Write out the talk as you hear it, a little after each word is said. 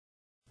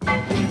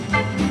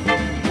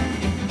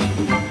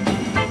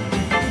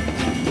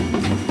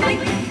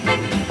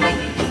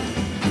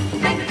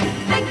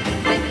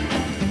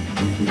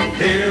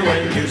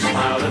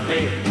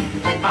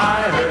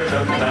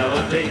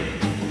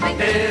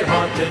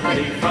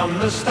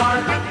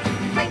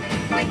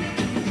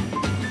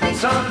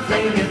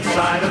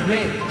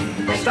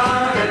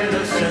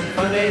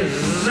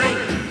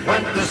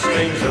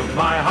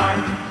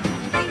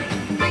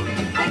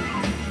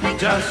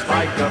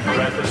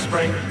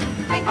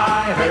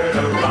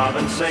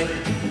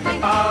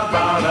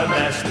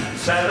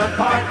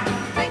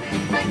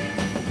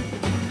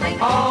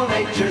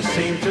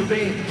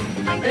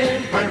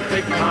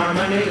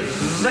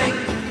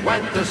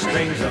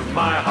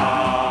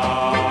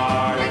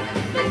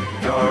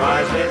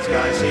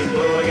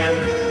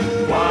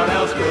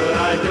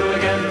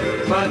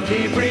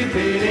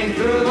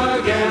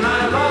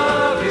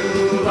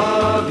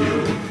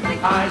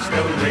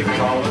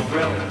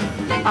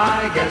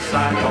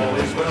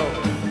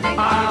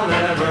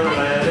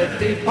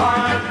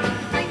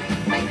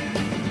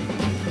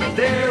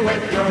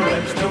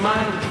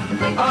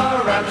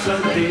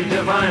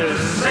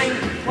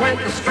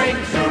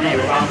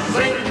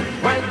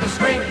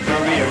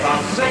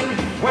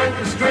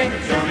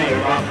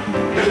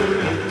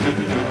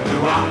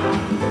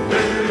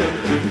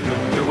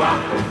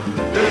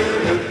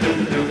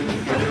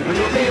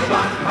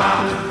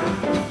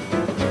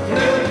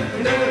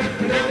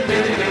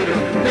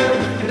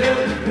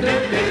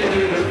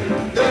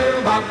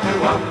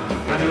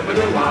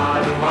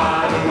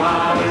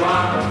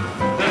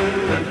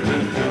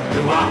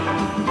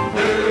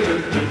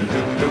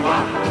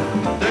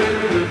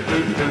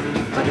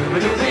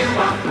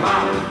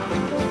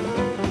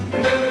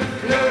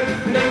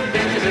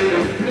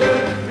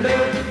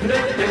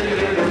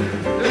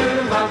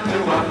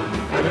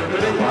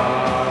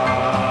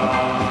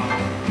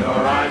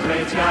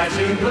Sky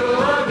seemed blue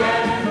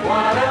again.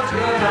 What else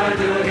could I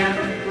do again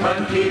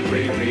but keep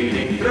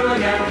repeating through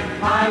again?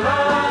 I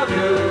love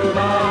you,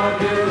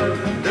 love you.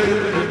 Do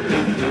do do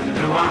do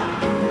do wah.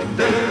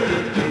 Do do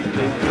do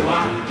do do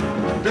wah.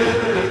 Do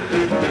do do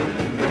do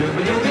do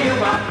do do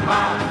wah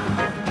wah.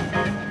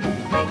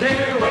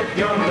 Dear, with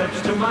your lips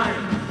to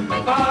mine,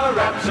 a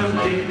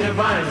rhapsody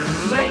divine.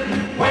 Zing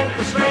went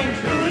the strings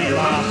to real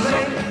love.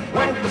 Zing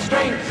went the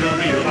strings to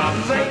real love.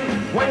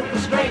 Zing went the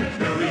strings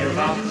to real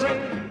love.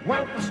 Zing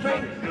went the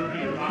strings to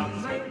real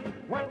love. Zing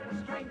went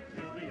the strings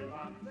to real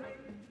love. Zing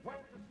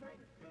went the